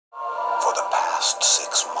past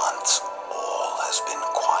 6 months, all has been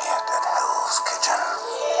quiet at Hell's Kitchen.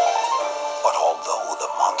 But although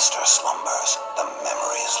the monster slumbers, the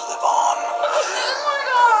memories live on.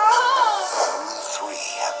 Only 3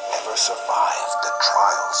 have ever survived the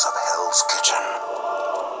trials of Hell's Kitchen.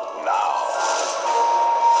 Now,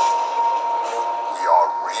 we are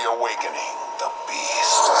reawakening the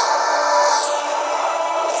beast.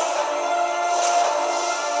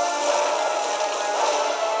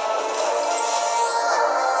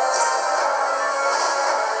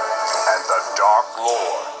 And the Dark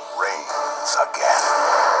Lord reigns again.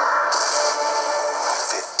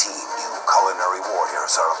 15 new culinary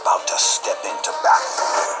warriors are about to step into battle.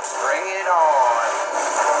 Bring it on.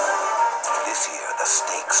 This year, the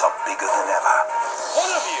stakes are bigger than ever.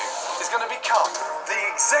 One of you is going to become the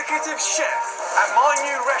executive chef at my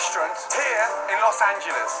new restaurant here in Los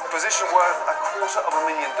Angeles. A position worth $250,000.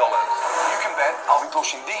 You can bet I'll be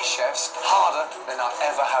pushing these chefs harder than I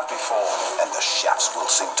ever have before. And the chefs will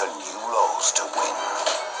sink to new lows to win.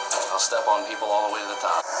 I'll step on people all the way to the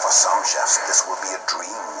top. For some chefs, this will be a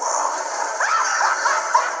dream world.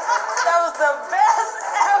 That was the best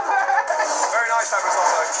ever! Very nice, Ramsay.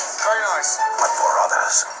 Very nice. But for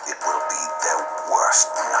others, it will be their worst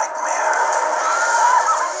nightmare.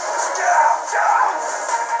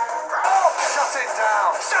 Shut it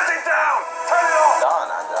down! Shut it down! Turn it off! Done.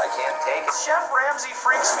 I can't take it. Chef Ramsay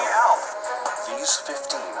freaks me out. These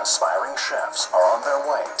 15 aspiring chefs are on their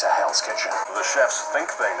way to Hell's Kitchen. The chefs think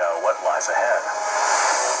they know what lies ahead.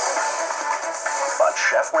 But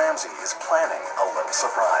Chef Ramsay is planning a little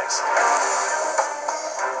surprise.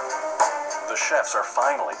 The chefs are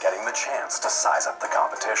finally getting the chance to size up the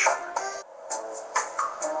competition.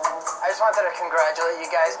 I just wanted to congratulate you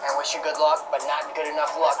guys and wish you good luck, but not good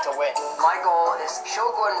enough luck to win. My goal is to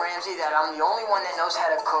show Gordon Ramsay that I'm the only one that knows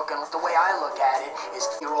how to cook, and the way I look at it is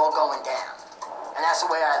you're all going down. And that's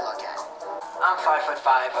the way I look at it. I'm 5'5".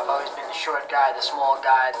 I've always been the short guy, the small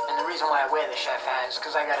guy, and the reason why I wear the chef hat is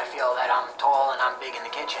because I gotta feel that I'm tall and I'm big in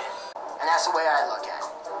the kitchen. And that's the way I look at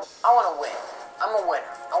it. I want to win. I'm a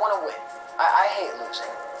winner. I want to win. I hate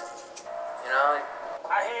losing. You know?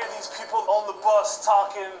 I hear these people on the bus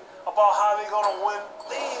talking about how they're gonna win.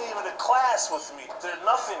 They ain't even a class with me. They're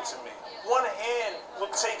nothing to me. One hand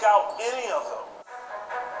would take out any of them.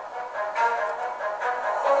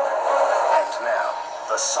 And now,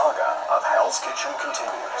 the saga of Hell's Kitchen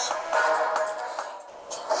continues.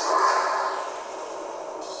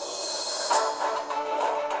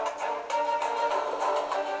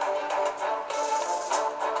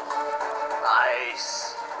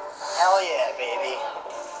 Nice. Hell yeah, baby.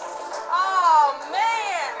 Oh,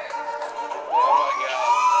 man!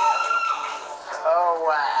 Oh,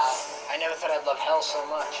 wow. I never thought I'd love hell so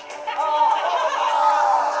much.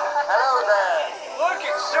 Hello there. Look,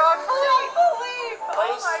 it's Sean. Please. Oh,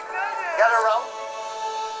 Please. my goodness. Get around.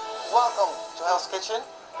 Welcome to Hell's Kitchen.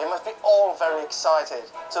 You must be all very excited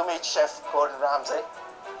to meet Chef Gordon Ramsay.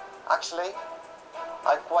 Actually,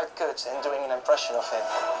 I'm quite good in doing an impression of him.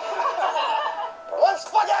 1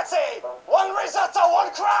 spaghetti, 1 risotto,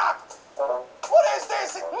 1 crab. What is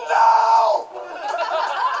this? No!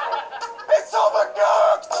 It's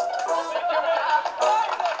overcooked!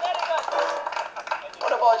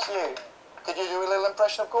 What about you? Could you do a little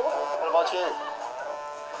impression of Gordon? What about you?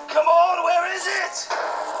 Come on, where is it?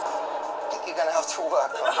 I think you're gonna have to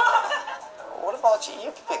work on it. What about you?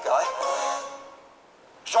 You're the big guy.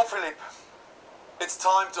 Jean-Philippe, it's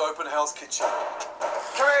time to open Hell's Kitchen.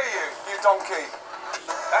 Come here, you donkey.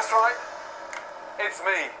 That's right. It's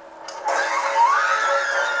me.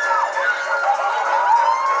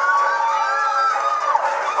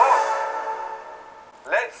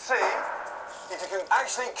 Let's see if you can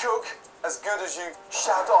actually cook as good as you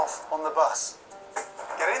shout off on the bus.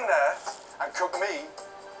 Get in there and cook me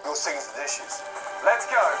your signature dishes. Let's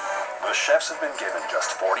go. The chefs have been given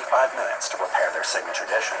just 45 minutes to prepare their signature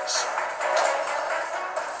dishes.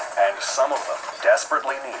 And some of them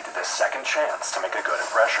desperately need this second chance to make a good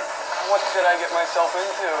impression. What did I get myself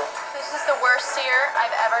into? This is the worst year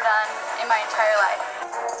I've ever done in my entire life.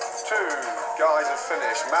 2 guys have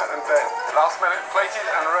finished, Matt and Ben. Last minute, plated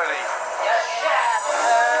and ready. Yes, chef.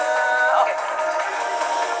 Okay.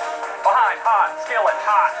 Behind, hot, skillet,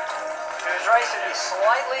 hot. His rice would be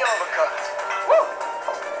slightly overcooked. Woo!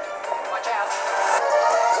 Watch out.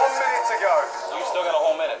 1 minute to go. You still got a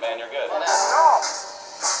whole minute, man. You're good. Stop!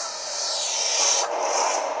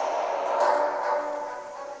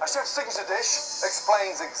 A chef's signature dish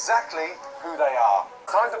explains exactly who they are.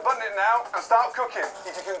 Time to button it now and start cooking.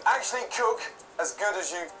 If you can actually cook as good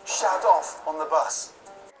as you shout off on the bus.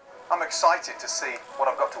 I'm excited to see what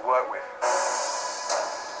I've got to work with.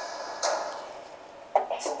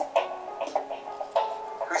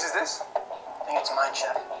 much.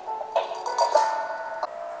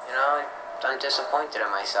 You know, I'm disappointed in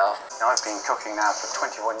myself. Now, I've been cooking now for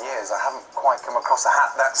 21 years. I haven't quite come across a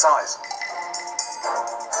hat that size.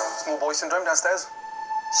 Small boy syndrome downstairs?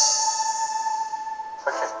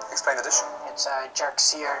 Okay, explain the dish. It's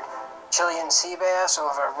jerk-seared Chilean sea bass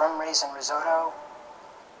over rum raisin risotto.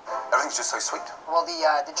 Everything's just so sweet. Well,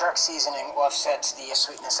 the jerk seasoning offsets the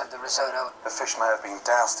sweetness of the risotto. The fish may have been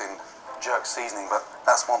doused in jerk seasoning, but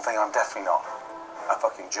that's one thing I'm definitely not. A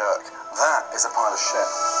fucking jerk. That is a pile of shit.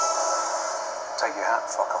 Take your hat,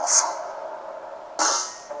 fuck off.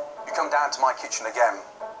 You come down to my kitchen again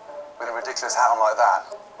with a ridiculous hat on like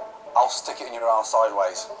that, I'll stick it in your arm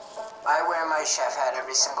sideways. I wear my chef hat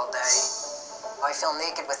every single day. I feel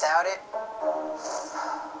naked without it.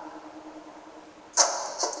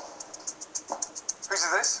 Whose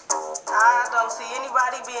is this? I don't see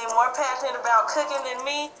anybody being more passionate about cooking than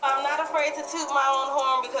me. I'm not afraid to toot my own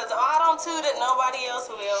horn because if I don't toot it, nobody else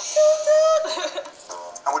will.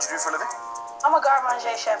 And what do you do for a living? I'm a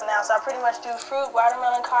garde-manger chef now, so I pretty much do fruit,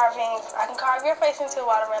 watermelon carvings. I can carve your face into a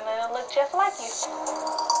watermelon and it'll look just like you.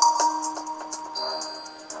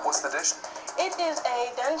 What's the dish? It is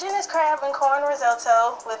a Dungeness crab and corn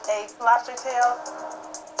risotto with a lobster tail.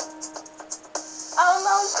 Oh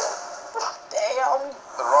no. Damn.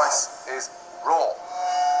 The rice is raw.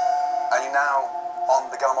 And you're now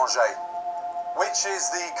on the garde-manger, which is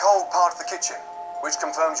the cold part of the kitchen, which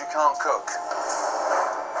confirms you can't cook.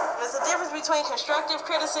 There's a difference between constructive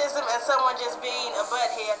criticism and someone just being a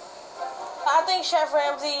butthead. I think Chef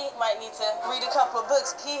Ramsay might need to read a couple of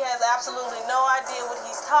books. He has absolutely no idea what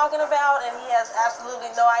he's talking about, and he has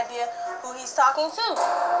absolutely no idea who he's talking to.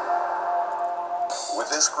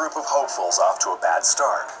 With this group of hopefuls off to a bad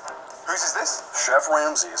start, Whose is this? Chef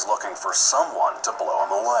Ramsay is looking for someone to blow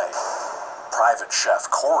him away. Private Chef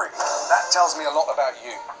Corey That tells me a lot about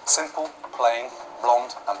you. Simple, plain,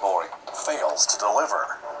 blonde, and boring. fails to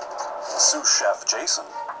deliver. Sous Chef Jason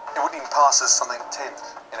It wouldn't even pass as something tinned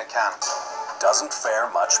in a can. doesn't fare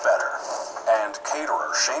much better. And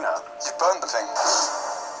caterer Shayna You burned the thing.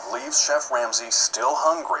 leaves Chef Ramsay still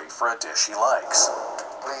hungry for a dish he likes.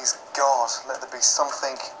 Please, God, let there be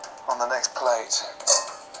something on the next plate.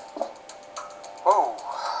 Whoa.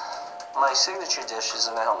 My signature dish is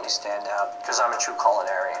going to help me stand out because I'm a true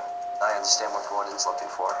culinarian. I understand what Gordon's looking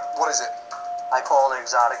for. What is it? I call it an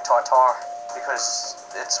exotic tartare because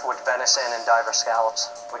it's with venison and diver scallops,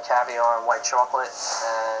 with caviar and white chocolate,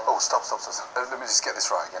 and... Oh, stop. Let me just get this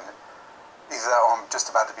right again. Either that or I'm just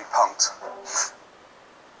about to be punked.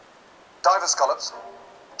 Diver scallops,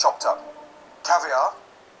 chopped up. Caviar,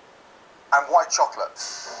 and white chocolate.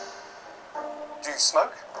 Do you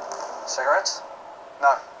smoke? Cigarettes?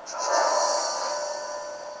 No.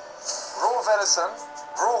 Raw venison,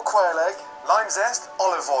 raw quail egg, lime zest,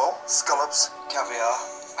 olive oil, scallops, caviar,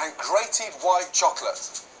 and grated white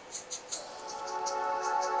chocolate.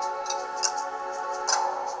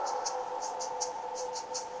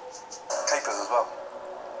 Capers as well.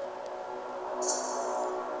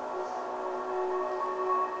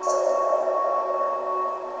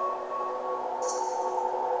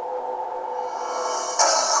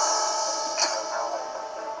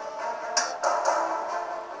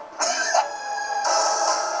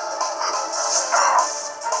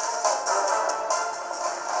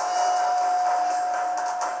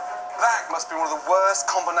 That must be one of the worst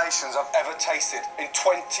combinations I've ever tasted in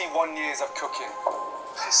 21 years of cooking.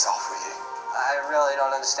 Piss off with you. I really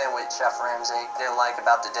don't understand what Chef Ramsay didn't like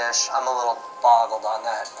about the dish. I'm a little boggled on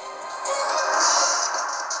that.